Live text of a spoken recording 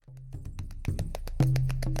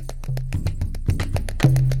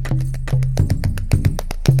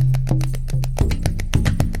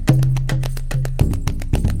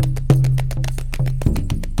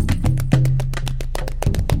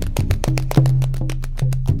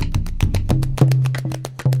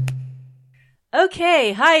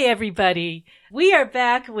Okay, hi everybody. We are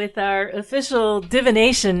back with our official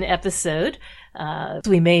divination episode.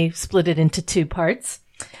 We may split it into two parts.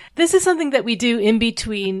 This is something that we do in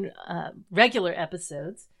between regular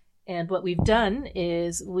episodes. And what we've done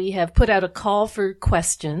is we have put out a call for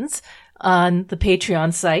questions on the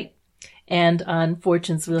Patreon site and on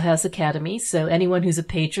Fortune's Wheelhouse Academy. So anyone who's a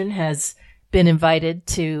patron has been invited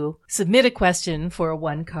to submit a question for a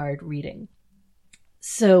one-card reading.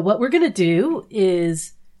 So what we're going to do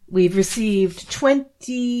is we've received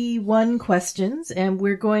 21 questions, and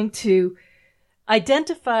we're going to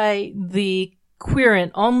identify the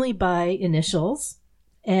querent only by initials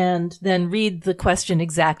and then read the question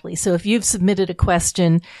exactly. So if you've submitted a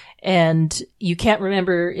question and you can't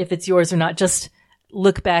remember if it's yours or not, just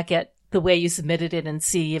look back at the way you submitted it and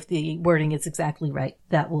see if the wording is exactly right.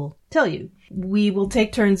 That will tell you. We will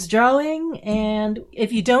take turns drawing, and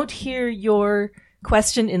if you don't hear your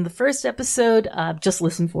question in the first episode, just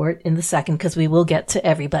listen for it in the second, because we will get to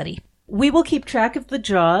everybody. We will keep track of the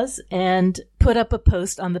draws and put up a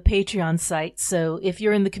post on the Patreon site. So if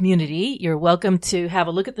you're in the community, you're welcome to have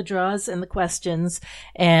a look at the draws and the questions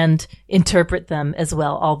and interpret them as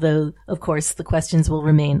well. Although, of course, the questions will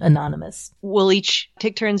remain anonymous. We'll each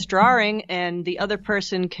take turns drawing, and the other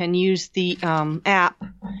person can use the app.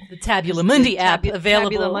 The Tabula Mundi app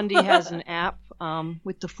available. Tabula Mundi has an app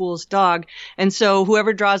with the Fool's Dog. And so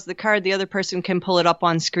whoever draws the card, the other person can pull it up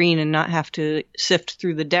on screen and not have to sift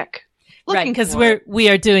through the deck. Right, because we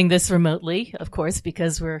are doing this remotely, of course,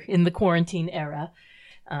 because we're in the quarantine era.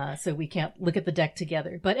 So we can't look at the deck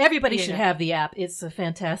together. But everybody should have the app. It's a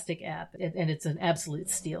fantastic app, and it's an absolute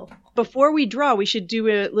steal. Before we draw, we should do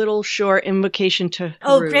a little short invocation to Heru.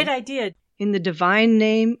 Oh, great idea. In the divine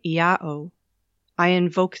name, Iao, I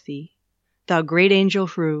invoke thee, thou great angel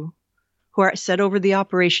Heru, who art set over the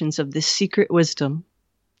operations of this secret wisdom.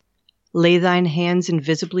 Lay thine hands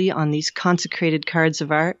invisibly on these consecrated cards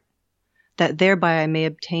of art, that thereby I may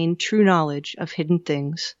obtain true knowledge of hidden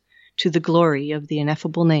things, to the glory of the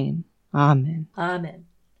ineffable name. Amen. Amen.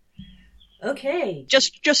 Okay.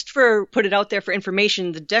 Just for put it out there for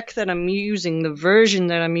information, the deck that I'm using, the version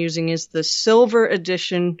that I'm using, is the silver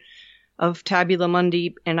edition of Tabula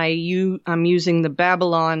Mundi, and I'm using the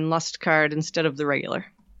Babylon Lust card instead of the regular.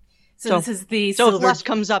 So this is the silver. So if Lust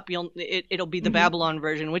comes up, it'll be the Babylon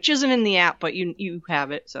version, which isn't in the app, but you have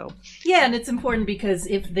it. So yeah, and it's important because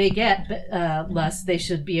if they get Lust, they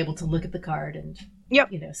should be able to look at the card and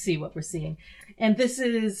see what we're seeing. And this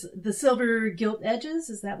is the silver gilt edges.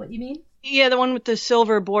 Is that what you mean? Yeah, the one with the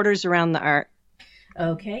silver borders around the art.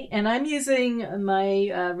 Okay, and I'm using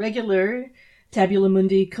my regular Tabula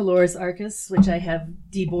Mundi Colores Arcus, which I have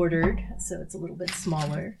debordered, so it's a little bit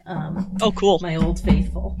smaller. Oh, cool. My old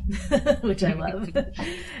faithful, which I love.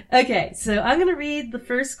 Okay, so I'm going to read the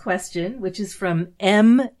first question, which is from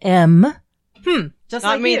MM. Just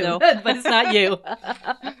not like me, you, though. But it's not you.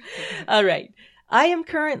 All right. I am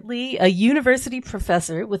currently a university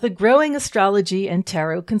professor with a growing astrology and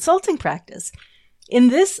tarot consulting practice. In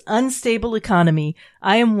this unstable economy,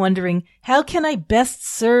 I am wondering, how can I best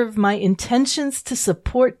serve my intentions to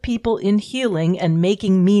support people in healing and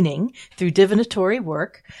making meaning through divinatory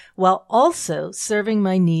work, while also serving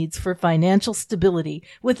my needs for financial stability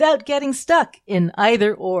without getting stuck in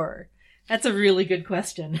either or? That's a really good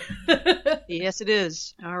question. Yes, it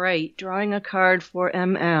is. All right, drawing a card for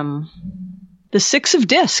MM. The Six of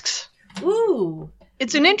Discs. Ooh.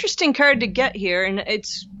 It's an interesting card to get here, and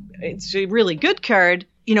it's a really good card,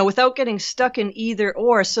 without getting stuck in either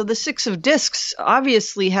or. So the Six of Discs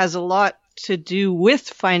obviously has a lot to do with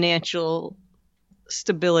financial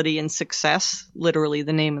stability and success, literally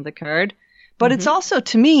the name of the card. But it's also,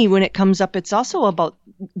 to me, when it comes up, it's also about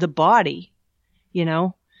the body,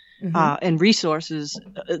 and resources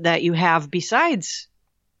that you have besides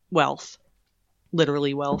wealth,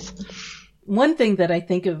 literally wealth. One thing that I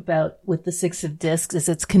think about with the Six of Discs is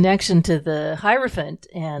its connection to the Hierophant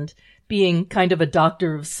and being kind of a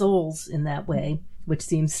doctor of souls in that way, which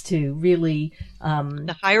seems to really...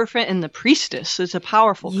 the Hierophant and the Priestess is a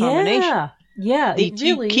powerful combination. Yeah, the it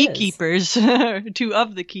really key is. Keepers, two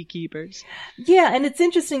of the key keepers. Yeah, and it's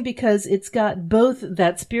interesting because it's got both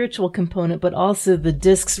that spiritual component, but also the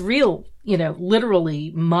disc's real,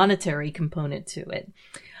 literally monetary component to it.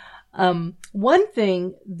 One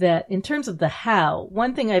thing that, in terms of the how,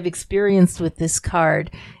 one thing I've experienced with this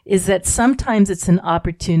card is that sometimes it's an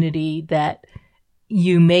opportunity that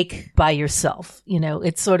you make by yourself.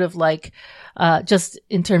 It's sort of like, just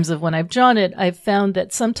in terms of when I've drawn it, I've found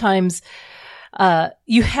that sometimes,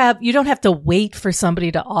 you don't have to wait for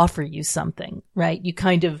somebody to offer you something, right? You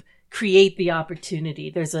kind of create the opportunity.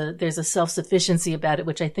 There's a self-sufficiency about it,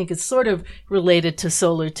 which I think is sort of related to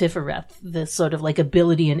Solar Tiferet, the sort of like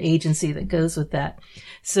ability and agency that goes with that.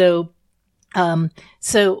 So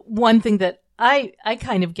one thing that I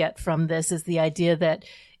kind of get from this is the idea that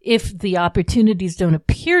if the opportunities don't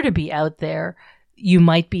appear to be out there, you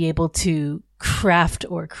might be able to craft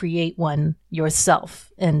or create one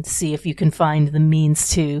yourself and see if you can find the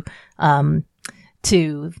means to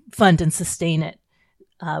fund and sustain it,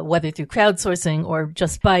 whether through crowdsourcing or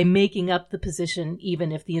just by making up the position,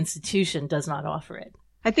 even if the institution does not offer it.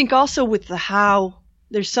 I think also with the how,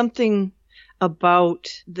 there's something about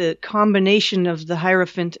the combination of the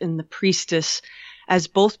Hierophant and the Priestess as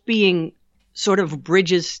both being sort of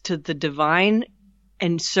bridges to the divine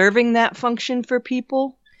and serving that function for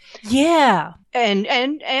people. Yeah. And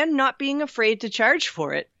not being afraid to charge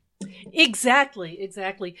for it. Exactly.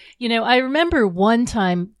 You know, I remember one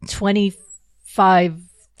time 25,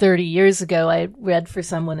 30 years ago, I read for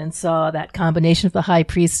someone and saw that combination of the High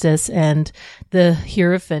Priestess and the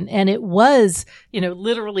Hierophant. And it was, you know,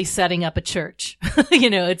 literally setting up a church, you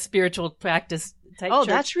know, it's spiritual practice type church.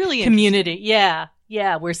 That's really community. Yeah.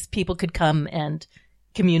 Where people could come and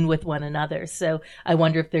commune with one another. So I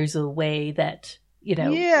wonder if there's a way that, you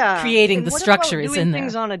know, creating and the structure is in there. Doing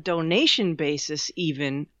things on a donation basis,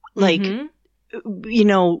 even like, you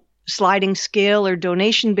know, sliding scale or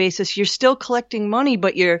donation basis, you're still collecting money,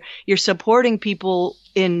 but you're supporting people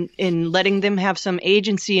in letting them have some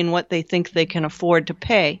agency in what they think they can afford to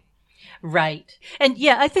pay. Right. And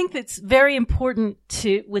yeah, I think it's very important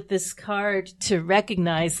with this card to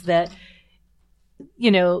recognize that,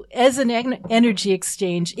 you know, as an energy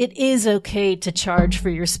exchange, it is okay to charge for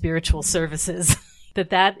your spiritual services.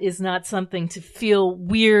 that is not something to feel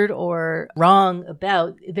weird or wrong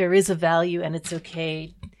about. There is a value, and it's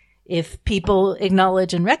okay if people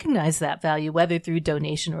acknowledge and recognize that value, whether through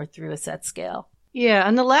donation or through a set scale. Yeah,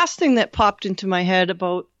 and the last thing that popped into my head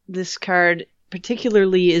about this card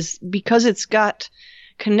particularly is because it's got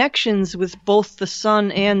connections with both the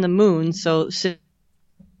sun and the moon, so 6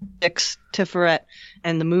 Tiferet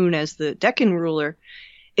and the moon as the Decan ruler,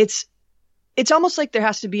 it's almost like there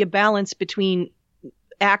has to be a balance between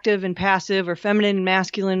active and passive or feminine and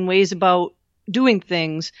masculine ways about doing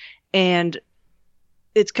things, and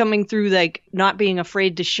it's coming through like not being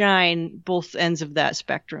afraid to shine both ends of that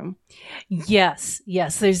spectrum. Yes.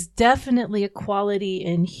 There's definitely a quality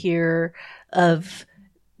in here of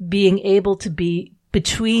being able to be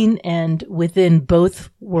between and within both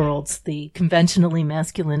worlds, the conventionally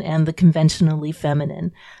masculine and the conventionally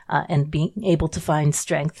feminine, and being able to find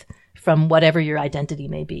strength from whatever your identity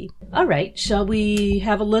may be. All right. Shall we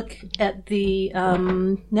have a look at the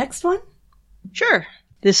next one? Sure.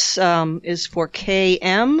 This is for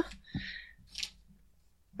KM.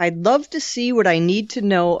 I'd love to see what I need to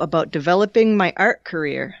know about developing my art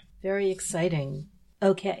career. Very exciting.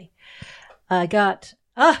 Okay. I got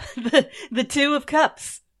the Two of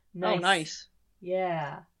Cups. Nice. Oh, nice.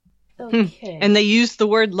 Yeah. Okay. And they used the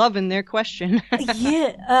word love in their question.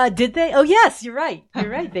 Yeah. Did they? Oh, yes. You're right.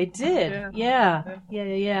 They did.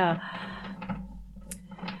 Yeah.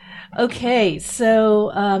 Okay,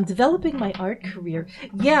 so developing my art career.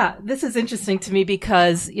 Yeah, this is interesting to me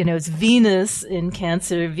because, you know, it's Venus in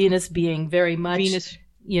Cancer, Venus being very much,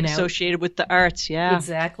 you know, associated with the arts, yeah.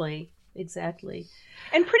 Exactly.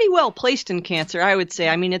 And pretty well placed in Cancer, I would say.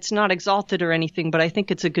 I mean, it's not exalted or anything, but I think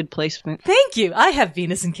it's a good placement. Thank you. I have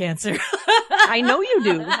Venus in Cancer. I know you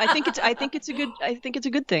do. I think it's a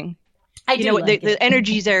good thing. The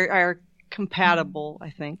energies are compatible, I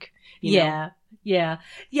think. Yeah.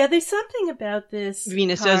 There's something about this.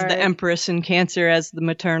 Venus card. as the Empress and Cancer as the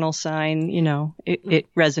maternal sign, you know,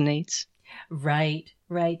 it resonates. Right.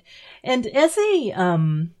 And as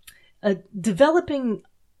a developing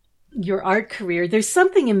your art career, there's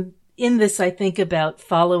something in this, I think, about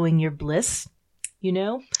following your bliss, you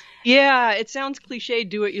know? Yeah, it sounds cliche,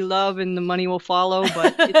 do what you love and the money will follow,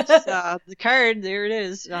 but it's the card, there it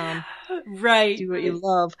is. Right. Do what you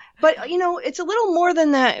love. But, you know, it's a little more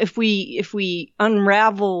than that if we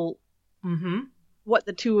unravel what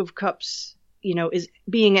the Two of Cups, you know, is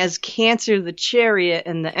being as Cancer, the Chariot,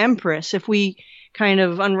 and the Empress. If we kind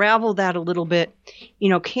of unravel that a little bit, you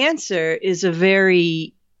know, Cancer is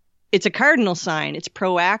it's a cardinal sign. It's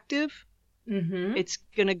proactive. It's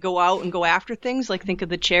going to go out and go after things. Like think of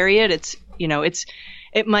the Chariot. It's, you know,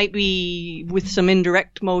 it might be with some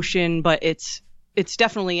indirect motion, but it's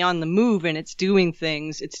definitely on the move and it's doing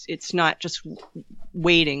things. It's not just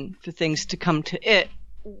waiting for things to come to it,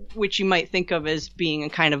 which you might think of as being a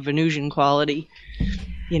kind of Venusian quality.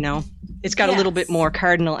 You know, it's got a little bit more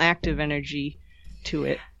cardinal active energy to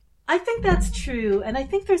it. I think that's true. And I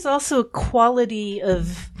think there's also a quality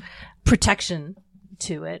of protection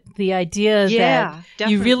to it. The idea that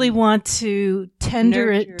definitely. you really want to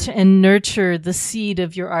tender it and nurture the seed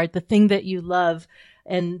of your art, the thing that you love,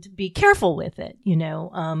 and be careful with it,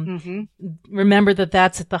 Remember that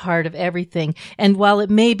that's at the heart of everything. And while it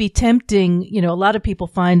may be tempting, a lot of people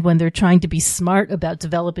find when they're trying to be smart about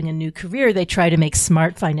developing a new career, they try to make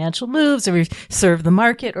smart financial moves or serve the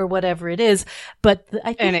market or whatever it is. But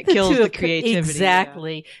I think it kills the creativity.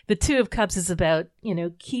 Exactly. Yeah. The Two of Cups is about,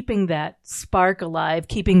 keeping that spark alive,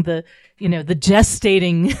 keeping the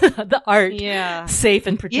gestating, the art safe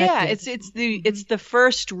and protected. Yeah, it's the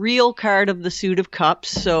first real card of the Suit of Cups.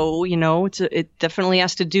 So, it definitely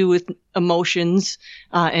has to do with emotions,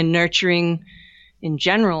 and nurturing in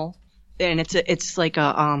general. And it's like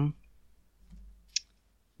a,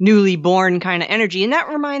 newly born kind of energy. And that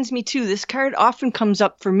reminds me too, this card often comes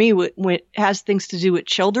up for me when it has things to do with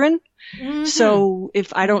children. Mm-hmm. So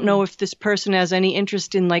I don't know if this person has any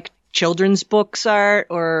interest in like children's books art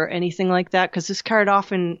or anything like that, because this card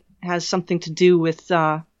often has something to do with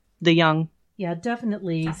the young. Yeah,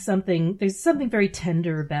 definitely there's something very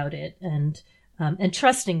tender about it, and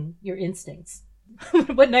trusting your instincts.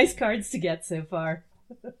 What nice cards to get so far.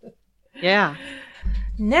 Yeah.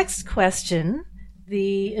 Next question.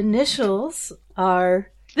 The initials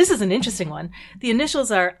are, this is an interesting one. The initials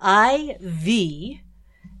are IV.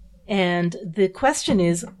 And the question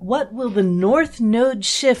is, what will the North Node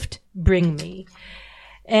shift bring me?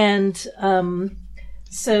 And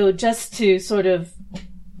so just to sort of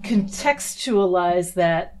contextualize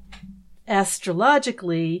that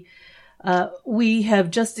astrologically, we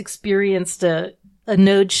have just experienced a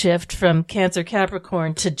node shift from Cancer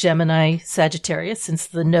Capricorn to Gemini Sagittarius, since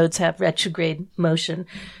the nodes have retrograde motion.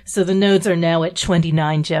 So the nodes are now at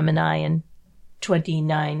 29 Gemini and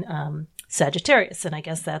 29 Sagittarius, and I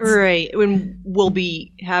guess that's right. When we'll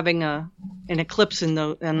be having an eclipse in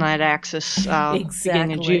that axis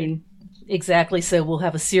beginning of June. Exactly. So we'll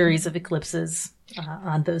have a series of eclipses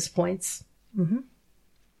on those points. Mm-hmm.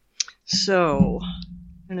 So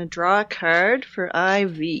I'm going to draw a card for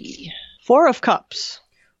IV. Four of Cups.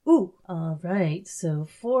 Ooh, all right. So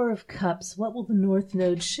Four of Cups. What will the North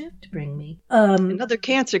Node shift bring me? Another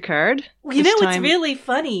Cancer card. What's really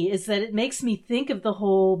funny is that it makes me think of the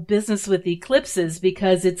whole business with eclipses,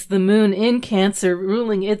 because it's the moon in Cancer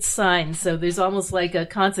ruling its sign. So there's almost like a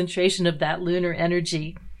concentration of that lunar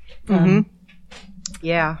energy.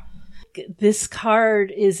 Yeah. This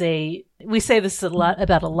card is we say this a lot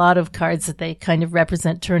about a lot of cards, that they kind of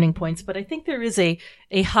represent turning points, but I think there is a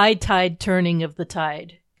high tide turning of the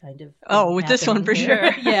tide. Kind of. With this one for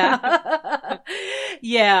sure. Yeah.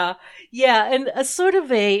 Yeah. And a sort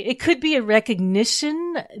of it could be a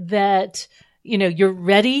recognition that, you're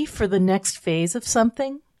ready for the next phase of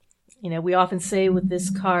something. We often say with this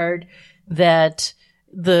card that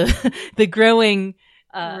the growing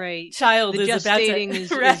child the is about to,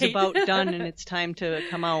 is about done, and it's time to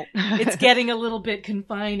come out. It's getting a little bit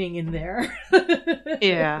confining in there.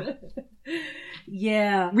 Yeah.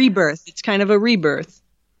 Yeah. Rebirth. It's kind of a rebirth.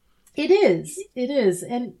 It is.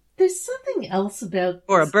 And there's something else about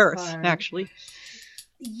or a birth, card. Actually.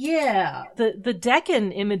 Yeah. The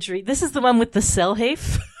Deccan imagery. This is the one with the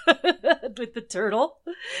Selhafe, with the turtle.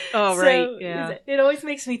 Oh, right. Yeah. It always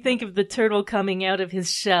makes me think of the turtle coming out of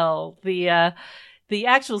his shell. The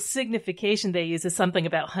actual signification they use is something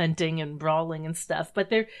about hunting and brawling and stuff. But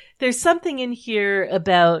there's something in here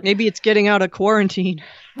about... Maybe it's getting out of quarantine.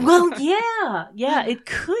 Well, yeah, it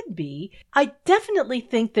could be. I definitely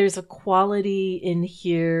think there's a quality in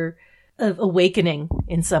here of awakening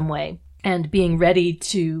in some way and being ready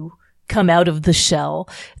to come out of the shell,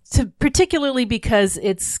 particularly because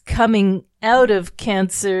it's coming out of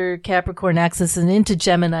Cancer, Capricorn axis and into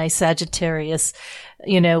Gemini, Sagittarius.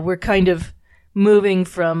 We're kind of moving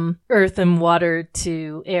from earth and water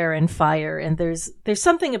to air and fire. And there's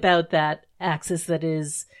something about that axis that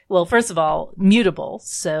is, well, first of all, mutable.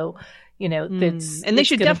 So, that's, and they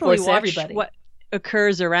should definitely watch everybody. What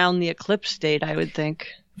occurs around the eclipse date, I would think.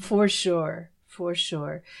 For sure. Which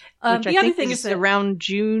the I other think thing is that, around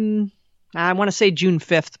June, I want to say June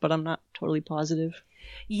 5th, but I'm not totally positive.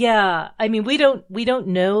 Yeah, I mean, we don't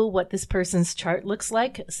know what this person's chart looks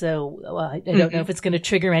like, so I don't know if it's going to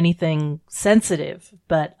trigger anything sensitive.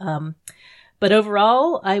 But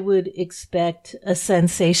overall, I would expect a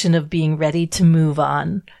sensation of being ready to move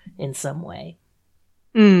on in some way.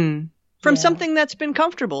 From something that's been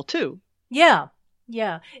comfortable too. Yeah,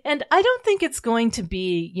 and I don't think it's going to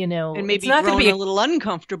be, and maybe it's not grown going to be a little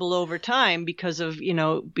uncomfortable over time because of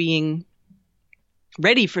being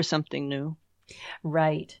ready for something new.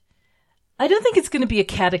 Right. I don't think it's going to be a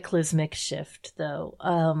cataclysmic shift, though.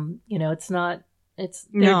 It's not.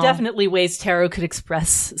 There are definitely ways tarot could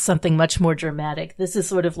express something much more dramatic. This is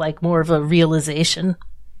sort of like more of a realization.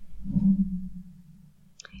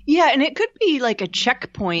 Yeah, and it could be like a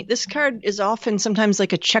checkpoint. This card is often sometimes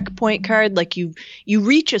like a checkpoint card. Like you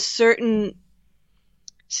reach a certain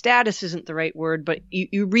status isn't the right word, but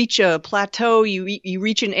you reach a plateau. You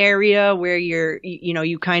reach an area where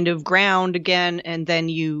you kind of ground again, and then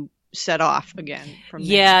you set off again from there.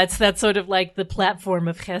 Yeah, it's that sort of like the platform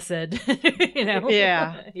of Chesed,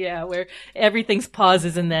 Yeah. Yeah, where everything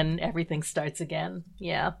pauses and then everything starts again.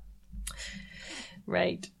 Yeah.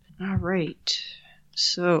 Right. All right.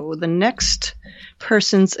 So the next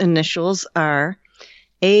person's initials are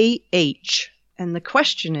AH. And the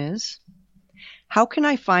question is, how can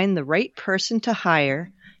I find the right person to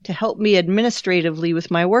hire to help me administratively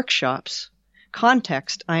with my workshops?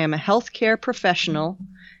 Context, I am a healthcare professional,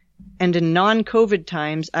 and in non-COVID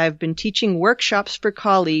times, I've been teaching workshops for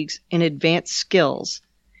colleagues in advanced skills.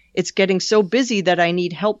 It's getting so busy that I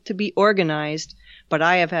need help to be organized, but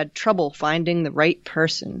I have had trouble finding the right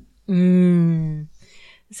person.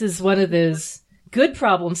 This is one of those good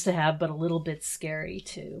problems to have, but a little bit scary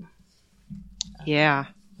too. Yeah.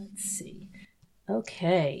 Let's see.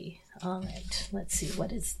 Okay. All right. Let's see.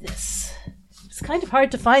 What is this? It's kind of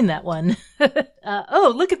hard to find that one.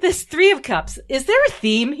 Look at this. 3 of Cups. Is there a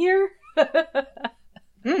theme here?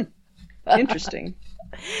 Interesting.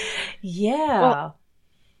 Yeah. Well,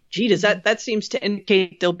 gee, that seems to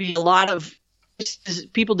indicate there'll be a lot of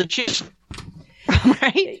people to choose from,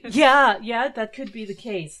 right? Yeah, that could be the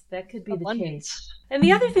case. That could be the case. And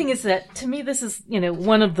the other thing is that, to me, this is,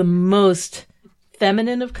 one of the most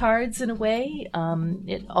feminine of cards in a way.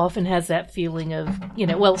 It often has that feeling of,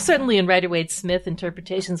 certainly in Rider-Waite-Smith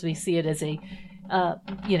interpretations, we see it as a,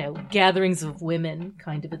 gatherings of women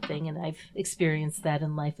kind of a thing. And I've experienced that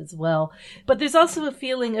in life as well. But there's also a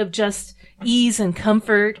feeling of just ease and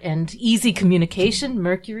comfort and easy communication,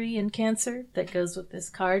 Mercury in Cancer, that goes with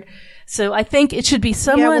this card. So I think it should be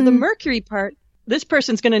someone... Yeah, well, the Mercury part, this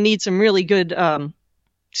person's going to need some really good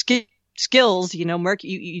skills,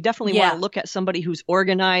 you definitely want to look at somebody who's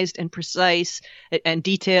organized and precise and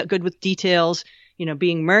good with details,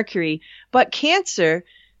 being Mercury. But Cancer,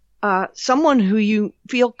 someone who you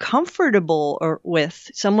feel comfortable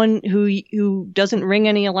with, someone who doesn't ring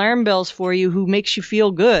any alarm bells for you, who makes you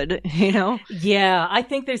feel good, Yeah, I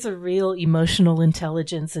think there's a real emotional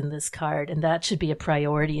intelligence in this card, and that should be a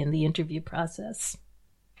priority in the interview process.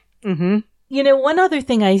 Mm-hmm. One other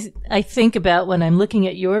thing I think about when I'm looking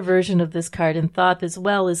at your version of this card and thought as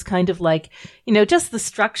well is kind of like, just the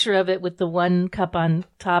structure of it with the 1 cup on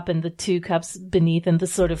top and the 2 cups beneath and the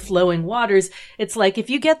sort of flowing waters. It's like if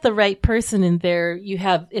you get the right person in there,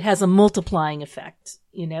 it has a multiplying effect.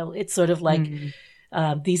 It's sort of like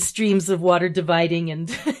these streams of water dividing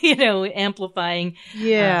and, amplifying.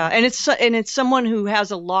 Yeah. And it's someone who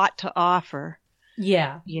has a lot to offer.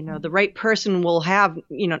 Yeah. The right person will have,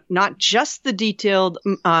 not just the detailed,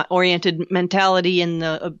 oriented mentality and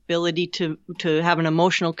the ability to have an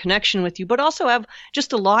emotional connection with you, but also have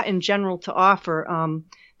just a lot in general to offer,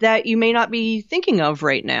 that you may not be thinking of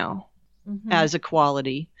right now as a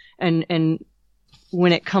quality. And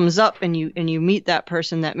when it comes up and you meet that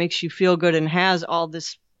person that makes you feel good and has all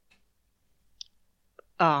this,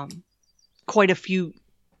 quite a few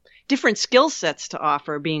different skill sets to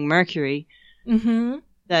offer, being Mercury,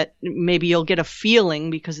 that maybe you'll get a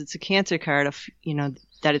feeling, because it's a Cancer card, of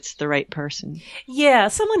that it's the right person. Yeah,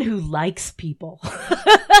 someone who likes people.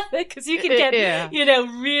 Because you can get,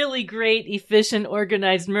 really great, efficient,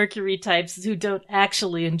 organized Mercury types who don't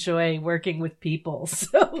actually enjoy working with people.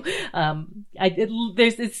 So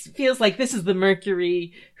it feels like this is the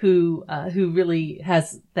Mercury who really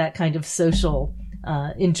has that kind of social,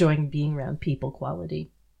 enjoying being around people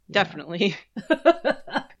quality. Definitely.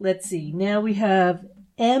 Let's see. Now we have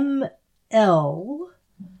ML.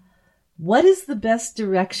 What is the best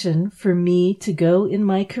direction for me to go in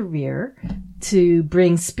my career to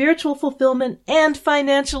bring spiritual fulfillment and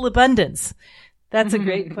financial abundance? That's a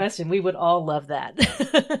great question. We would all love that.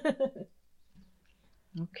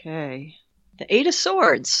 Okay. The 8 of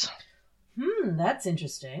Swords. That's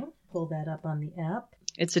interesting. Pull that up on the app.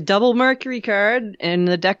 It's a double Mercury card, and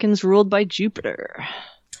the decan's ruled by Jupiter.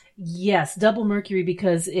 Yes, double Mercury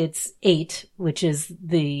because it's 8, which is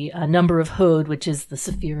the number of Hod, which is the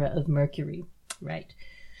Sephira of Mercury. Right.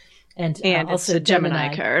 And also it's a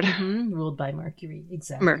Gemini card. Ruled by Mercury,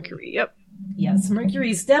 exactly. Mercury, yep. Yes,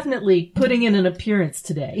 Mercury's definitely putting in an appearance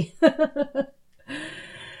today.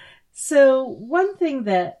 So one thing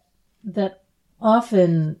that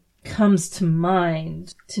often comes to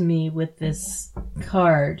mind to me with this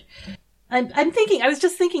card. I was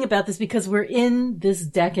just thinking about this because we're in this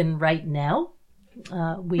decan right now.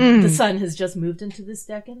 The sun has just moved into this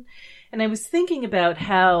decan. And I was thinking about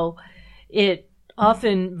how it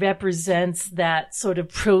often represents that sort of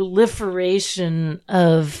proliferation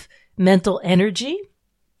of mental energy,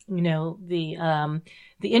 the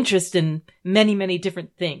interest in many, many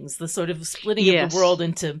different things, the sort of splitting of the world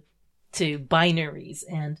into binaries,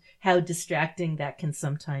 and how distracting that can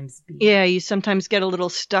sometimes be. Yeah, you sometimes get a little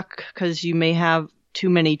stuck because you may have too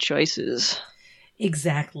many choices.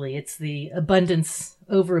 Exactly. It's the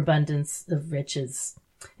overabundance of riches,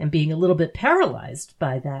 and being a little bit paralyzed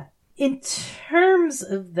by that. In terms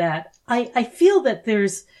of that, I feel that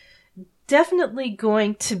there's definitely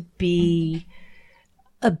going to be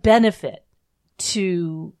a benefit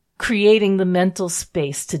to creating the mental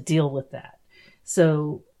space to deal with that.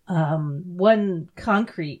 So one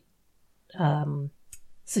concrete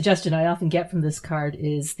suggestion I often get from this card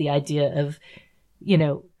is the idea of,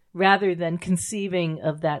 rather than conceiving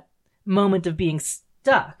of that moment of being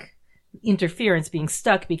stuck, interference, being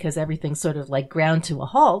stuck because everything's sort of like ground to a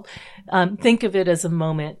halt, think of it as a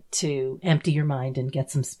moment to empty your mind and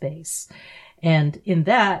get some space. And in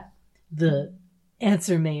that, the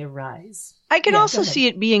answer may arise. I can also see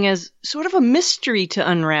it being as sort of a mystery to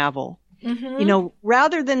unravel. Mm-hmm.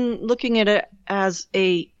 Rather than looking at it as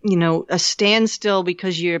a standstill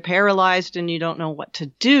because you're paralyzed and you don't know what to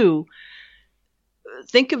do,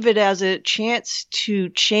 think of it as a chance to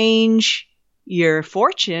change your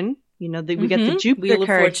fortune. We get the Jupiter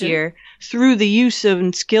card here through the use of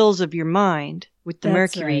and skills of your mind with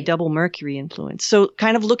the double Mercury influence. So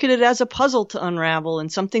kind of look at it as a puzzle to unravel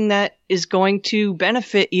and something that is going to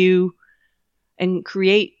benefit you and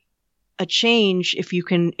create a change if you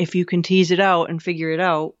can tease it out and figure it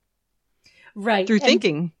out. Right. Through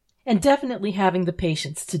thinking. And definitely having the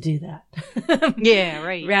patience to do that. Yeah,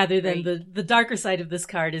 right. Rather than the darker side of this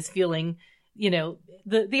card is feeling,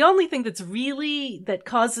 the only thing that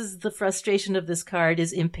causes the frustration of this card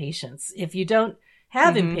is impatience. If you don't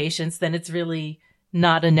have impatience, then it's really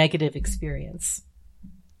not a negative experience.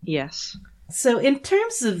 Yes. So in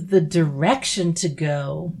terms of the direction to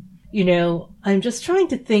go, I'm just trying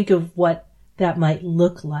to think of what that might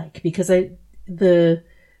look like, because the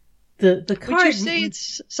card. Would you say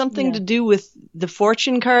it's something to do with the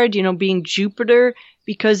fortune card, being Jupiter,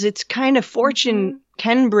 because it's kind of fortune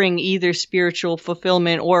can bring either spiritual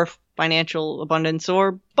fulfillment or financial abundance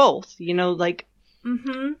or both, like.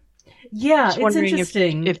 Mm-hmm. Yeah, it's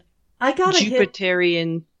interesting. If I got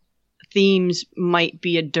Jupiterian themes might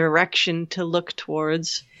be a direction to look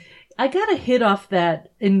towards. I got a hit off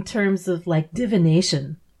that in terms of like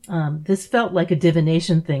divination. This felt like a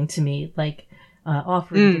divination thing to me, like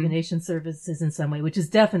offering divination services in some way, which is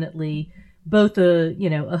definitely both a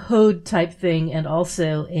Hode type thing and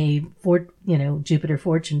also a Jupiter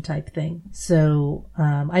fortune type thing. So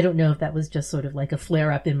I don't know if that was just sort of like a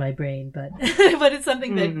flare up in my brain, but but it's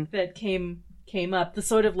something that came up. The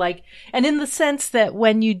sort of like, and in the sense that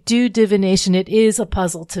when you do divination, it is a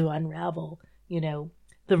puzzle to unravel.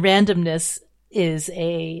 The randomness is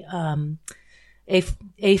a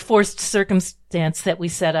forced circumstance that we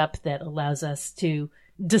set up that allows us to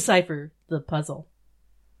decipher the puzzle.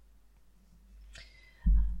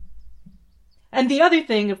 And the other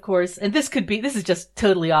thing, of course, and this is just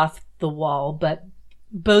totally off the wall, but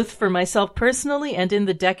both for myself personally and in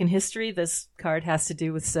the deck in history, this card has to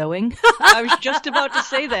do with sewing. I was just about to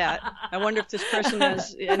say that. I wonder if this person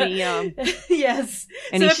has any yes.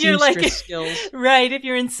 Any so if you're like skills. Right, if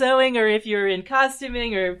you're in sewing or if you're in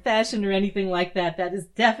costuming or fashion or anything like that, that is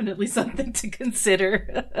definitely something to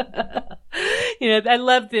consider. I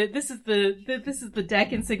love this is the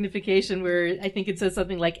deck in signification where I think it says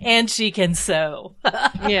something like, and she can sew.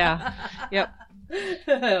 Yeah. Yep.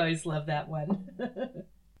 I always love that one.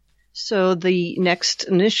 So the next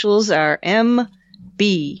initials are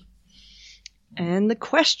MB. And the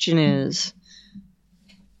question is,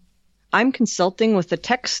 I'm consulting with a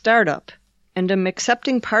tech startup and am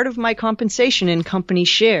accepting part of my compensation in company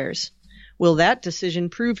shares. Will that decision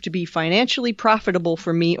prove to be financially profitable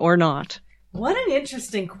for me or not? What an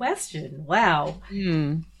interesting question. Wow.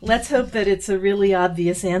 Let's hope that it's a really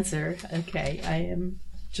obvious answer. Okay, I am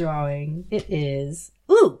drawing. It is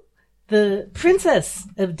the Princess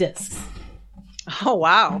of Discs. Oh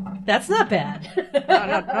wow, that's not bad.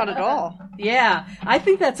 not at all. Yeah, I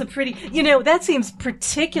think that's a pretty. that seems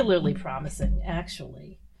particularly promising,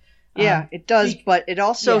 actually. Yeah, it does, but it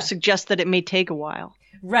also suggests that it may take a while.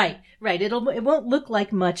 Right. It won't look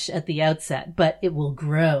like much at the outset, but it will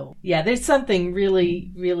grow. Yeah, there's something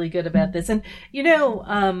really, really good about this. And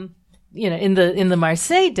in the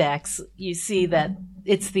Marseille decks, you see that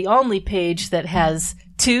it's the only page that has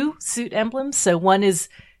two suit emblems. So one is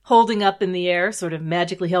holding up in the air, sort of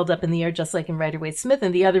magically held up in the air, just like in Rider-Waite-Smith,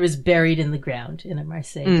 and the other is buried in the ground in a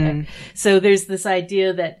Marseille deck. So there's this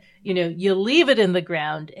idea that, you leave it in the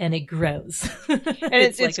ground and it grows. And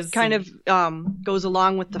it's like kind of goes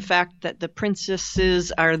along with the fact that the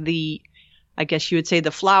princesses are I guess you would say,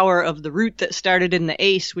 the flower of the root that started in the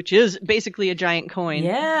ace, which is basically a giant coin.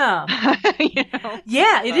 Yeah.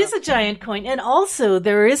 Yeah, it is a giant coin. And also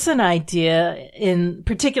there is an idea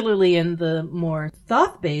particularly in the more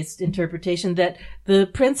Thoth-based interpretation, that the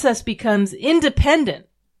princess becomes independent,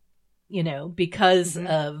 because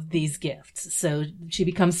of these gifts. So she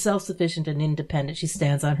becomes self-sufficient and independent. She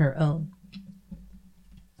stands on her own.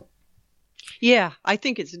 Yeah, I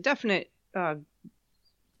think it's a definite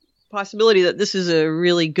possibility that this is a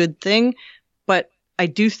really good thing, but I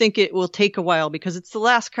do think it will take a while because it's the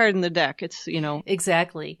last card in the deck. It's,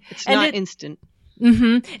 Exactly. It's not instant.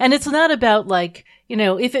 Mm-hmm. And it's not about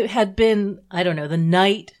if it had been, I don't know, the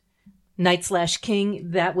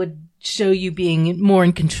knight/king, that would show you being more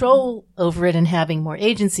in control over it and having more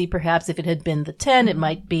agency. Perhaps if it had been the 10, it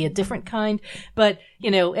might be a different kind. But,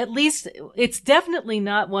 at least it's definitely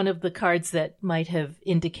not one of the cards that might have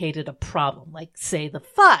indicated a problem, like, say, the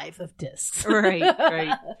 5 of discs.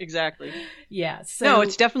 Right. Exactly. Yeah. So no,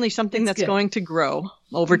 it's definitely something that's going to grow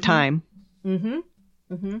over time. Mm-hmm.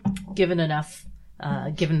 Mm-hmm. Given enough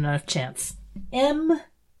chance. M,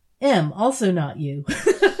 also not you.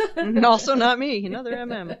 Also not me. Another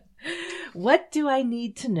MM. What do I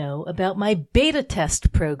need to know about my beta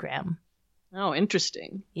test program? Oh,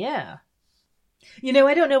 interesting. Yeah.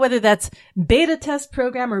 I don't know whether that's beta test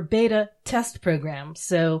program or beta test program.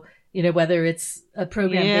 So, whether it's a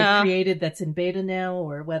program they've created that's in beta now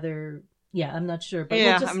or whether, I'm not sure. But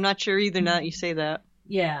I'm not sure either now that you say that.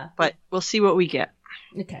 Yeah. But we'll see what we get.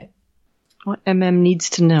 Okay. What MM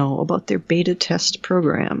needs to know about their beta test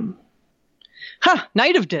program?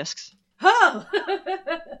 Knight of Discs. Oh!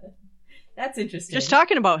 That's interesting. Just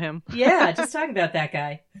talking about him. Yeah, just talking about that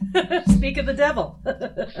guy. Speak of the devil.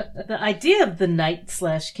 The idea of the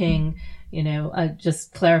knight/king,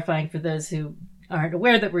 just clarifying for those who aren't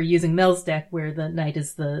aware that we're using Mel's deck, where the knight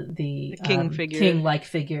is the king figure, king-like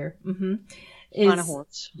figure, on a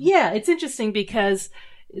horse. Yeah, it's interesting because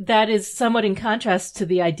that is somewhat in contrast to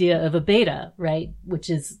the idea of a beta, right? Which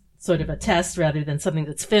is sort of a test rather than something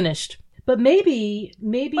that's finished. But maybe.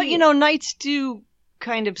 But knights do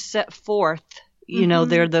kind of set forth.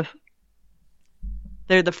 They're the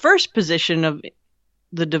first position of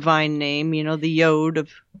the divine name. The yod of.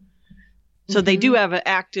 So they do have an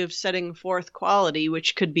active setting forth quality,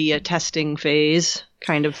 which could be a testing phase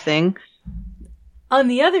kind of thing. On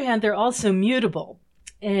the other hand, they're also mutable,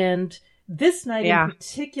 and this knight in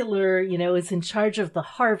particular, is in charge of the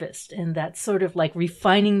harvest, and that's sort of like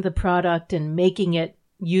refining the product and making it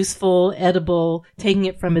useful, edible, taking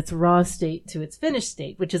it from its raw state to its finished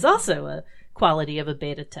state, which is also a quality of a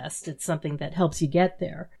beta test. It's something that helps you get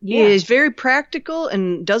there. Yeah. It is very practical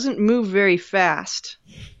and doesn't move very fast.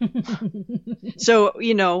 So,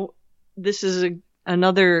 this is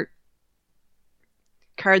another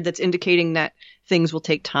card that's indicating that things will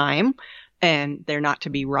take time and they're not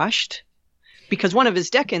to be rushed. Because one of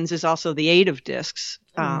his decans is also the 8 of discs,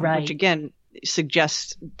 which again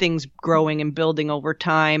suggests things growing and building over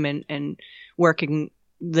time and working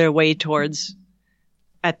their way towards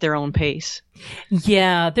at their own pace.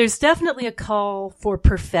 Yeah, there's definitely a call for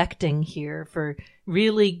perfecting here, for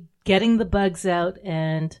really getting the bugs out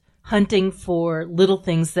and hunting for little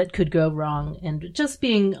things that could go wrong and just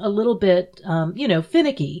being a little bit,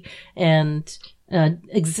 finicky and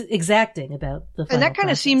exacting about the final And that kind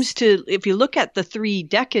of process. seems to, if you look at the 3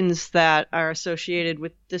 decans that are associated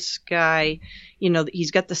with this guy,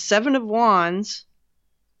 he's got the 7 of wands,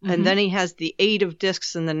 and then he has the 8 of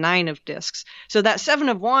discs and the 9 of discs. So that 7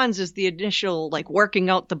 of wands is the initial, working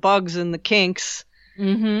out the bugs and the kinks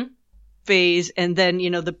phase. And then,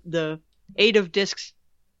 the 8 of discs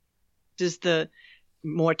is the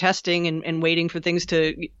more testing and waiting for things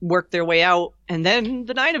to work their way out. And then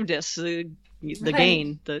the 9 of discs, the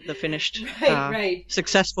gain, the finished,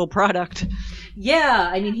 successful product. Yeah,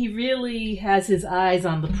 I mean, he really has his eyes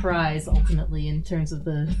on the prize ultimately in terms of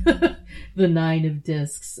the the 9 of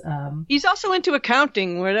discs. He's also into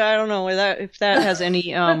accounting, where I don't know if that has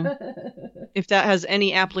any if that has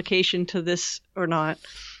any application to this or not.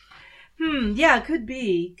 Yeah, could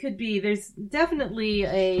be. There's definitely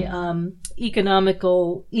a economic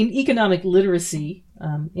literacy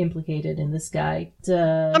implicated in this guy.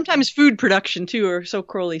 Sometimes food production too, or so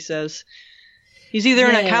Crowley says. He's either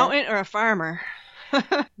an accountant or a farmer.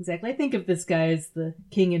 Exactly. I think of this guy as the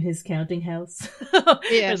king in his counting house.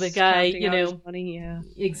 Yes, or the guy, money, yeah.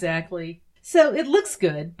 Exactly. So it looks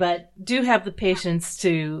good, but do have the patience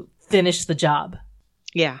to finish the job.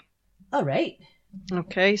 Yeah. All right.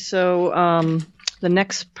 Okay, so the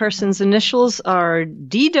next person's initials are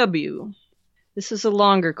DW. This is a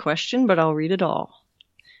longer question, but I'll read it all.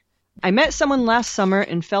 I met someone last summer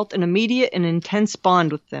and felt an immediate and intense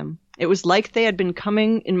bond with them. It was like they had been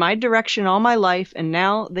coming in my direction all my life, and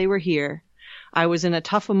now they were here. I was in a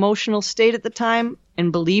tough emotional state at the time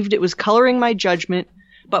and believed it was coloring my judgment,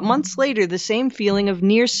 but months later the same feeling of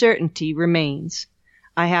near certainty remains.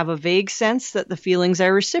 I have a vague sense that the feelings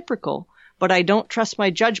are reciprocal, but I don't trust my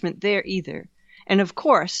judgment there either. And of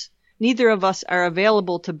course, neither of us are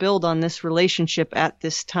available to build on this relationship at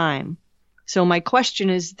this time. So my question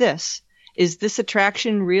is this: is this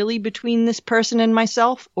attraction really between this person and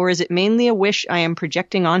myself, or is it mainly a wish I am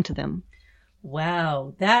projecting onto them?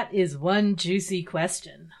 Wow, that is one juicy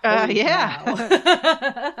question. Yeah.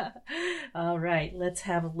 Wow. All right, let's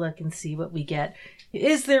have a look and see what we get.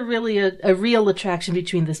 Is there really a real attraction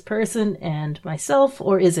between this person and myself,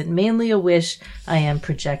 or is it mainly a wish I am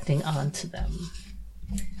projecting onto them?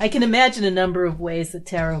 I can imagine a number of ways that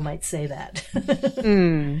tarot might say that.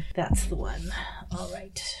 That's the one. All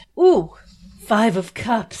right. Ooh, 5 of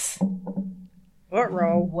Cups.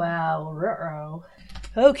 Uh-oh. Wow, ruh-roh.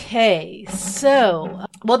 Okay, so,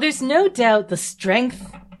 well, there's no doubt the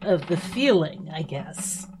strength of the feeling, I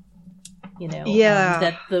guess.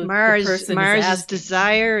 That the Mars person is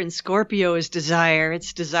desire and Scorpio is desire.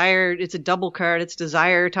 It's desire. It's a double card. It's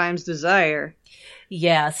desire times desire.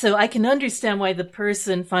 Yeah, so I can understand why the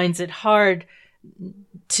person finds it hard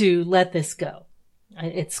to let this go.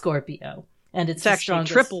 It's Scorpio. And it's actually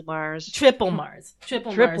triple Mars. Triple Mars.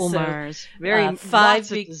 Very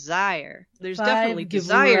lots of desire. There's definitely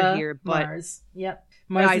desire here, but Mars. Yep.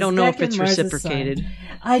 Mars I don't know if it's reciprocated.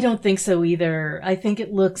 I don't think so either. I think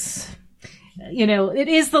it looks, it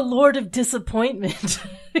is the Lord of Disappointment.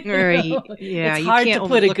 Right. Yeah. It's hard to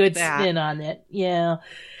put a good spin on it. Yeah.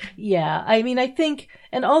 Yeah. I mean, I think,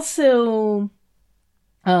 and also,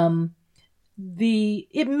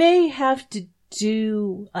 it may have to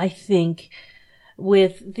do, I think,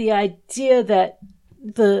 with the idea that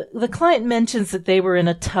the client mentions that they were in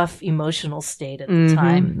a tough emotional state at the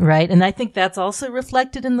time, right? And I think that's also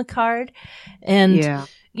reflected in the card. And, and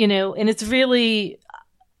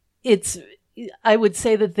I would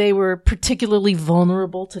say that they were particularly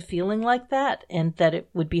vulnerable to feeling like that, and that it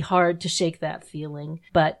would be hard to shake that feeling.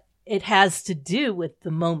 But it has to do with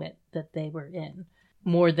the moment that they were in,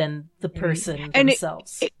 more than the person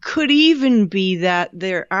themselves. It could even be that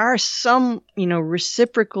there are some,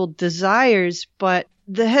 reciprocal desires, but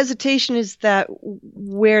the hesitation is that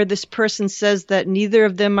where this person says that neither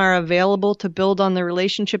of them are available to build on the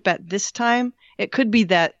relationship at this time, it could be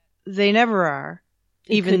that they never are,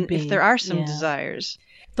 even if there are some desires.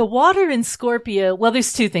 The water in Scorpio, well,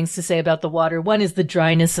 there's 2 things to say about the water. One is the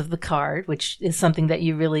dryness of the card, which is something that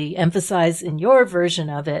you really emphasize in your version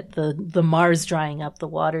of it, the Mars drying up the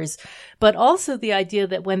waters. But also the idea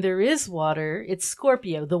that when there is water, it's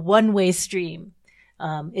Scorpio, the one-way stream.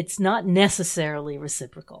 It's not necessarily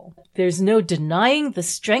reciprocal. There's no denying the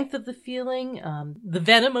strength of the feeling, the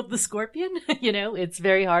venom of the scorpion. It's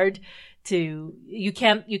very hard you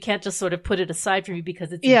can't just sort of put it aside from you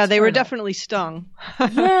because it's internal. They were definitely stung.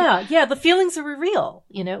 yeah, the feelings are real.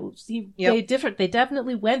 They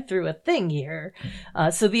definitely went through a thing here.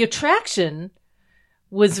 So the attraction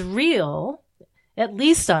was real, at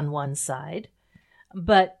least on one side,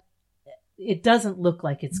 but it doesn't look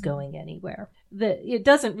like it's going anywhere. It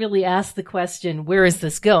doesn't really ask the question, where is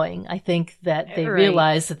this going? I think that they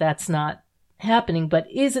realize that that's not happening, but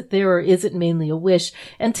is it there, or is it mainly a wish?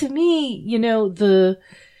 And to me, the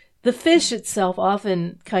fish itself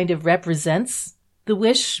often kind of represents the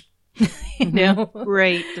wish,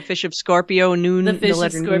 Right. The fish of Scorpio, noon. The fish the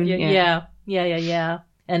of Scorpio. Noon, Yeah.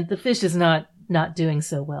 And the fish is not doing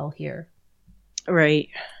so well here. Right.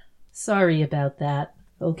 Sorry about that.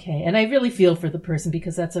 Okay. And I really feel for the person,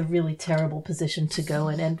 because that's a really terrible position to go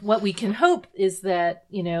in. And what we can hope is that,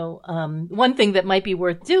 one thing that might be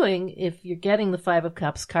worth doing if you're getting the 5 of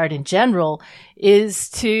Cups card in general is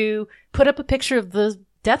to put up a picture of the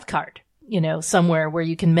death card, somewhere where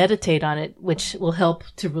you can meditate on it, which will help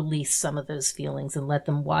to release some of those feelings and let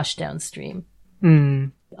them wash downstream.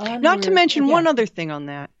 Not to mention one other thing on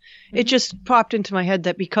that. It just popped into my head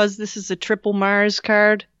that because this is a triple Mars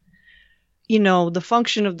card, you know, the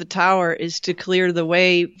function of the tower is to clear the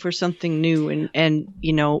way for something new. And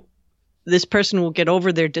you know, this person will get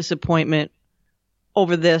over their disappointment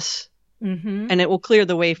over this, and it will clear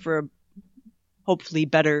the way for a hopefully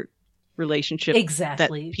better relationship.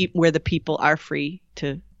 Exactly. Where the people are free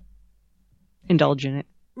to indulge in it.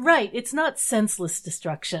 Right. It's not senseless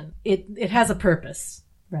destruction. It has a purpose,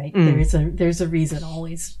 right? There's a reason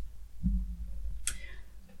always.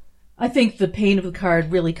 I think the pain of the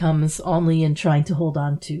card really comes only in trying to hold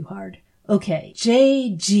on too hard. Okay,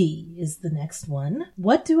 JG is the next one.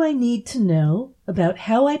 What do I need to know about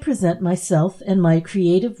how I present myself and my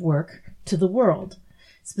creative work to the world?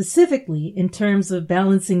 Specifically in terms of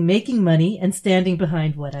balancing making money and standing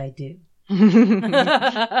behind what I do.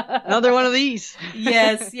 Another one of these.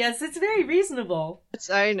 Yes, it's very reasonable.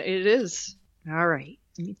 It is. All right,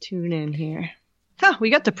 let me tune in here.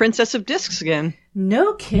 We got the Princess of Discs again.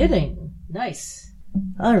 No kidding. Nice.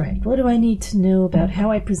 All right, what do I need to know about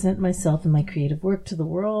how I present myself and my creative work to the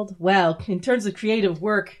world? Wow, in terms of creative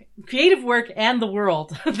work and the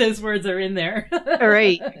world, those words are in there. All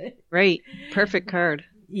right. Perfect card.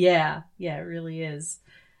 Yeah, it really is.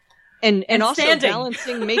 And also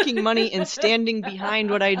balancing making money and standing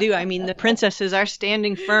behind what I do. I mean, the princesses are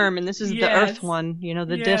standing firm, and this is the Earth one, you know,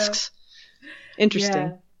 the discs. Interesting.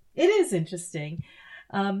 Yeah. It is interesting.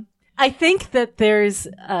 I think that there's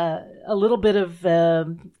a little bit of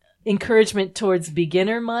encouragement towards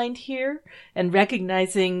beginner mind here, and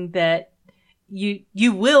recognizing that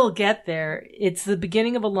you will get there. It's the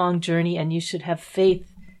beginning of a long journey, and you should have faith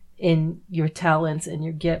in your talents and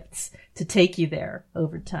your gifts to take you there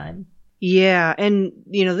over time. Yeah, and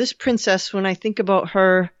you know, this princess, when I think about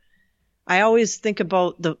her, I always think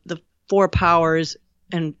about the four powers,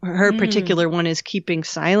 and her particular one is keeping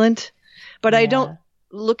silent. But I don't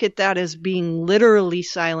look at that as being literally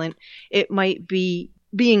silent. It might be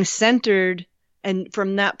being centered, and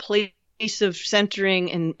from that place of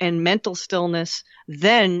centering and mental stillness,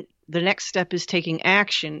 then the next step is taking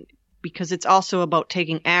action, because it's also about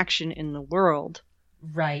taking action in the world.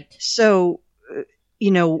 Right. So,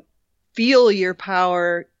 you know, feel your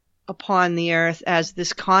power upon the earth as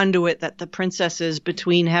this conduit that the princess is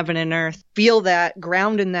between heaven and earth. Feel that,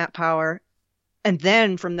 ground in that power, and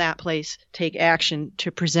then from that place, take action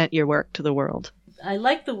to present your work to the world. I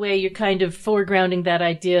like the way you're kind of foregrounding that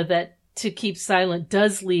idea that to keep silent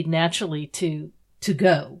does lead naturally to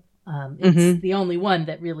go. It's the only one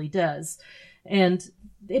that really does. And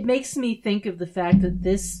it makes me think of the fact that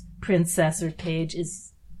this princess or page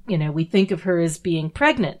is, you know, we think of her as being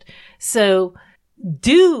pregnant. So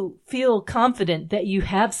do feel confident that you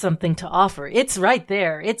have something to offer. It's right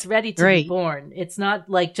there. It's ready to be born. It's not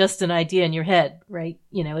like just an idea in your head, right?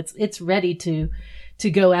 You know, it's ready to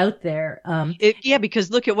go out there.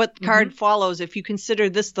 Because look at what card follows. If you consider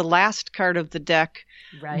this the last card of the deck,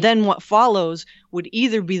 then what follows would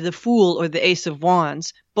either be the Fool or the Ace of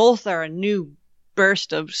Wands. Both are a new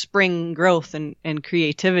burst of spring growth and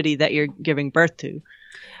creativity that you're giving birth to.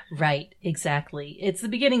 Right, exactly. It's the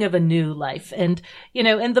beginning of a new life. And, you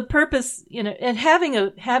know, and the purpose, you know, and having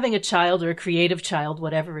a child or a creative child,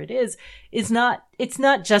 whatever it is it's not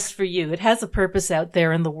just for you. It has a purpose out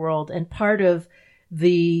there in the world. And part of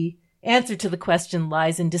the answer to the question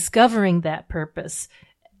lies in discovering that purpose.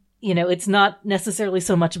 You know, it's not necessarily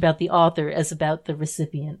so much about the author as about the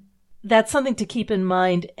recipient. That's something to keep in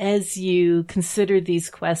mind as you consider these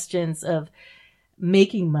questions of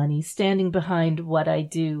making money, standing behind what I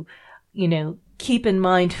do. You know, keep in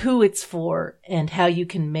mind who it's for and how you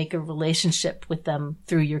can make a relationship with them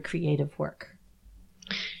through your creative work.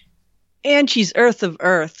 And she's Earth of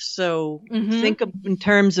Earth, so think of in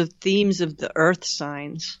terms of themes of the Earth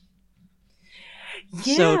signs.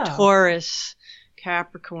 Yeah. So Taurus,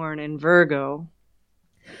 Capricorn, and Virgo.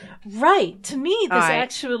 Right. To me, this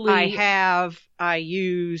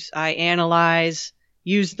I analyze,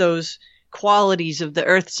 use those qualities of the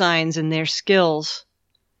earth signs and their skills.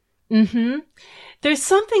 There's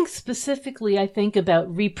something specifically, I think,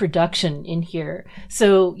 about reproduction in here.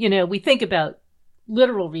 So, you know, we think about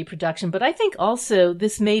literal reproduction, but I think also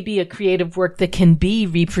this may be a creative work that can be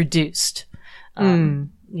reproduced. You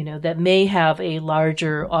know, that may have a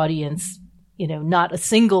larger audience, you know, not a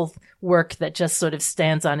single work that just sort of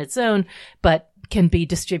stands on its own, but can be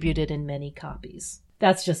distributed in many copies.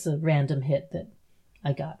 That's just a random hit that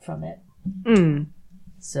I got from it.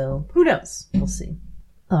 So who knows? We'll see.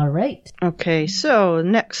 All right. Okay, so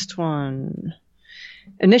next one.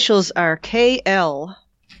 Initials are KL,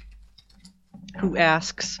 who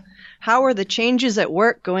asks, how are the changes at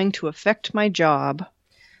work going to affect my job?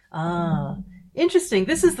 Interesting.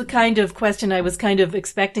 This is the kind of question I was kind of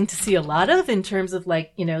expecting to see a lot of in terms of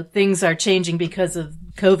like, things are changing because of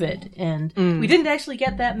COVID. And we didn't actually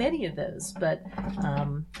get that many of those, but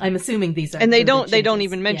I'm assuming these are. And they don't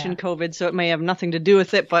even mention COVID, so it may have nothing to do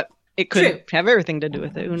with it, but it could have everything to do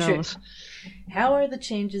with it. Who knows? True. How are the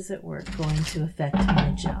changes at work going to affect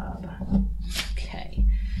my job? Okay.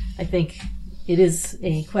 I think it is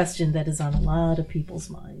a question that is on a lot of people's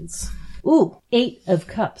minds. Ooh, 8 of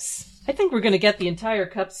Cups. I think we're going to get the entire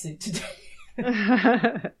cup suit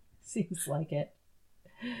today. Seems like it.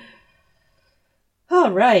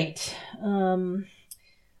 All right.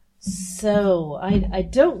 So I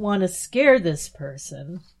don't want to scare this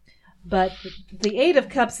person, but the 8 of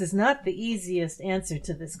Cups is not the easiest answer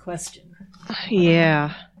to this question.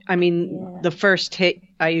 Yeah. I mean, the first hit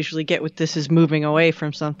I usually get with this is moving away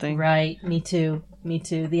from something. Right. Me too.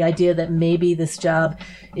 The idea that maybe this job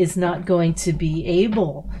is not going to be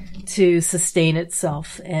able to sustain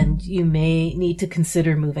itself and you may need to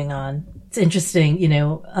consider moving on. It's interesting,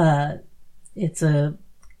 it's a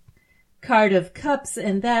card of cups,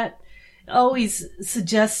 and that always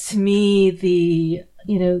suggests to me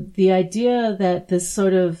the idea that this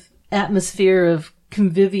sort of atmosphere of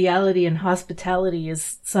conviviality and hospitality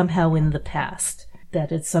is somehow in the past,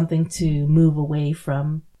 that it's something to move away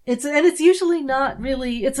from. It's usually not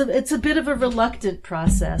really, it's a bit of a reluctant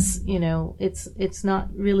process, it's not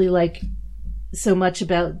really like so much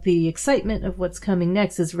about the excitement of what's coming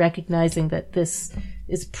next as recognizing that this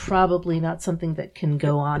is probably not something that can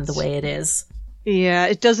go on the way it is. Yeah,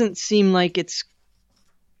 it doesn't seem like it's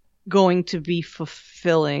going to be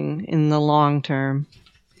fulfilling in the long term.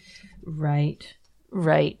 Right.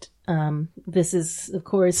 This is, of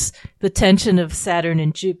course, the tension of Saturn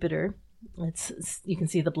and Jupiter. You can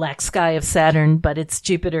see the black sky of Saturn, but it's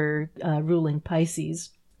Jupiter ruling Pisces.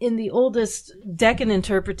 In the oldest Decan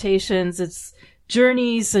interpretations, it's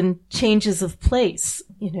journeys and changes of place,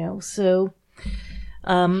 So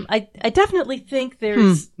I definitely think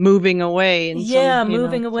there's... moving away. In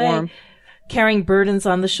moving away. Form. Carrying burdens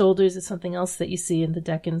on the shoulders is something else that you see in the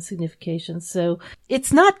Decan signification. So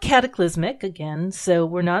it's not cataclysmic, again, so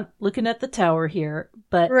we're not looking at the tower here.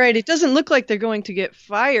 But right, it doesn't look like they're going to get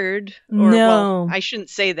fired. No. Well, I shouldn't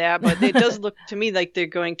say that, but it does look to me like they're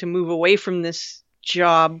going to move away from this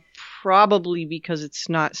job, probably because it's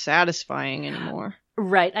not satisfying anymore.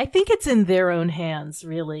 Right, I think it's in their own hands,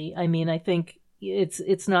 really. I mean, I think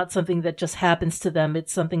it's not something that just happens to them.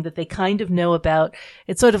 It's something that they kind of know about.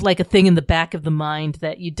 It's sort of like a thing in the back of the mind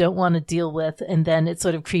that you don't want to deal with, and then it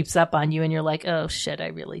sort of creeps up on you and you're like, oh shit, I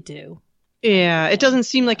really do. Yeah, it doesn't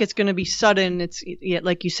seem like it's going to be sudden.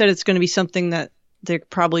 Like you said, it's going to be something that they're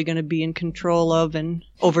probably going to be in control of, and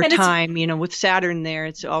over time, with Saturn there,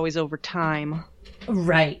 it's always over time.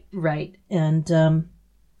 Right. And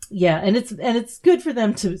and it's good for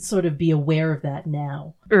them to sort of be aware of that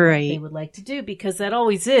now. Right. They would like to do, because that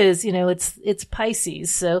always is, it's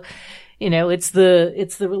Pisces. So, it's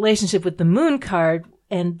the relationship with the moon card,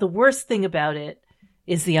 and the worst thing about it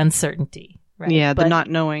is the uncertainty, right? Yeah, the not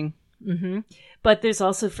knowing. Mm-hmm. But there's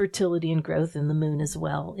also fertility and growth in the moon as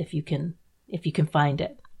well, if you can find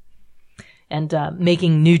it. And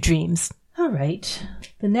making new dreams. All right.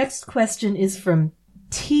 The next question is from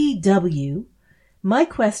TW. My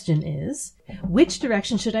question is, which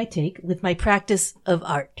direction should I take with my practice of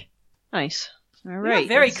art? Nice. All right.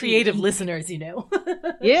 Very creative listeners,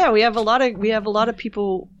 Yeah, we have a lot of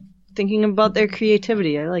people thinking about their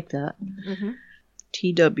creativity. I like that. Mm-hmm.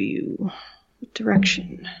 TW. What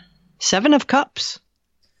direction? 7 of Cups.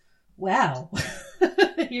 Wow.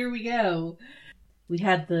 Here we go. We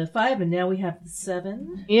had the 5 and now we have the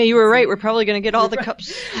 7. Yeah, you were right. We're probably going to get all the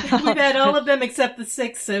cups. We've had all of them except the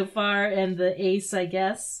 6 so far, and the ace, I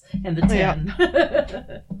guess, and the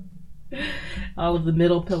 10. Yeah. All of the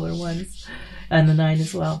middle pillar ones, and the 9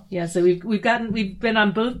 as well. Yeah, so we've been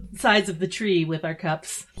on both sides of the tree with our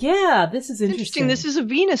cups. Yeah, this is interesting. This is a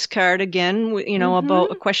Venus card again,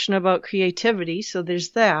 about a question about creativity. So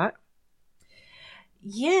there's that.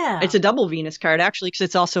 Yeah. It's a double Venus card, actually, because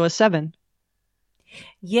it's also a 7.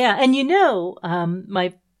 Yeah, and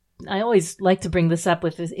I always like to bring this up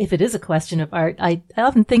if it is a question of art. I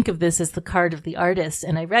often think of this as the card of the artist,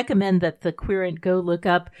 and I recommend that the querent go look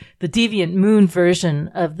up the Deviant Moon version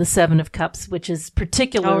of the 7 of Cups, which is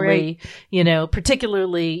particularly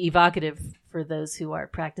evocative for those who are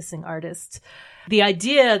practicing artists. The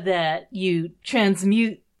idea that you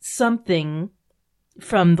transmute something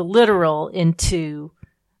from the literal into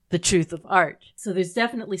the truth of art. So there's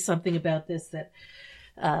definitely something about this that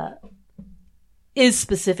is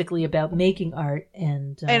specifically about making art.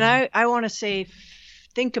 And I want to say,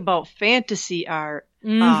 think about fantasy art.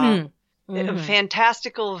 Mm-hmm. a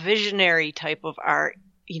fantastical visionary type of art.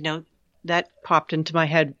 That popped into my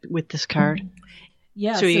head with this card.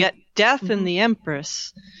 Yeah. So you got Death and the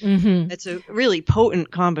Empress. It's a really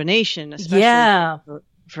potent combination, especially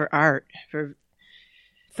for art, for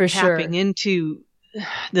tapping into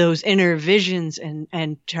those inner visions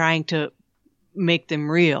and trying to make them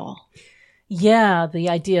real. Yeah, the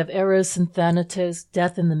idea of Eros and Thanatos,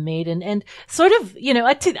 Death and the Maiden, and sort of,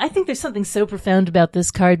 I think there's something so profound about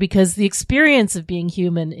this card because the experience of being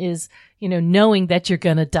human is, knowing that you're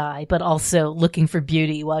gonna die, but also looking for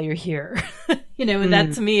beauty while you're here. And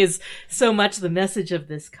that to me is so much the message of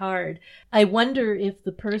this card. I wonder if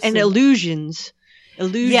the person... And illusions,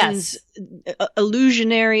 yes.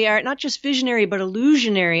 Illusionary art, not just visionary, but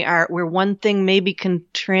illusionary art where one thing maybe can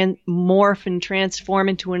morph and transform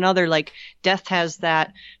into another. Like Death has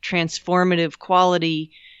that transformative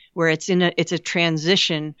quality where it's a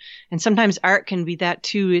transition. And sometimes art can be that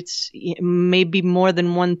too. It's maybe more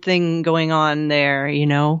than one thing going on there,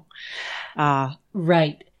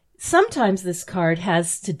 Right. Sometimes this card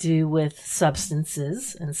has to do with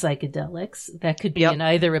substances and psychedelics. That could be in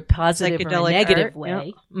either a positive or a negative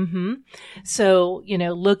way. Yep. So,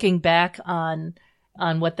 looking back on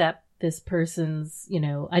what this person's,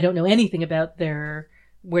 I don't know anything about where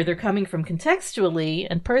they're coming from contextually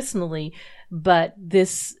and personally, but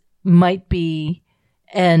this might be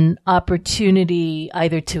an opportunity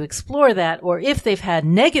either to explore that or if they've had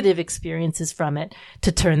negative experiences from it,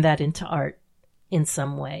 to turn that into art in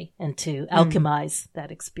some way and to alchemize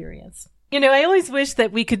that experience. I always wish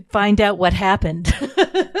that we could find out what happened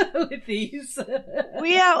with these.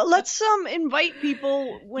 Well, let's invite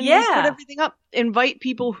people when we put everything up. Invite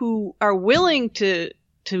people who are willing to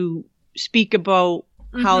speak about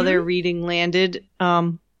how their reading landed,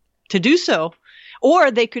 to do so.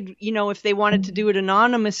 Or they could, if they wanted to do it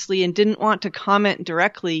anonymously and didn't want to comment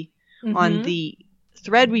directly on the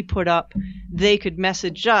thread we put up, they could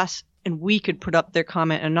message us and we could put up their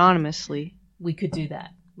comment anonymously. We could do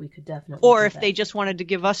that. We could definitely. Or if they just wanted to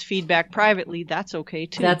give us feedback privately, that's okay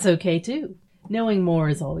too. That's okay too. Knowing more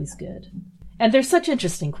is always good. And there's such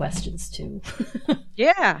interesting questions too.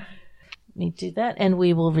 Yeah. Let me do that and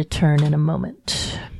we will return in a moment.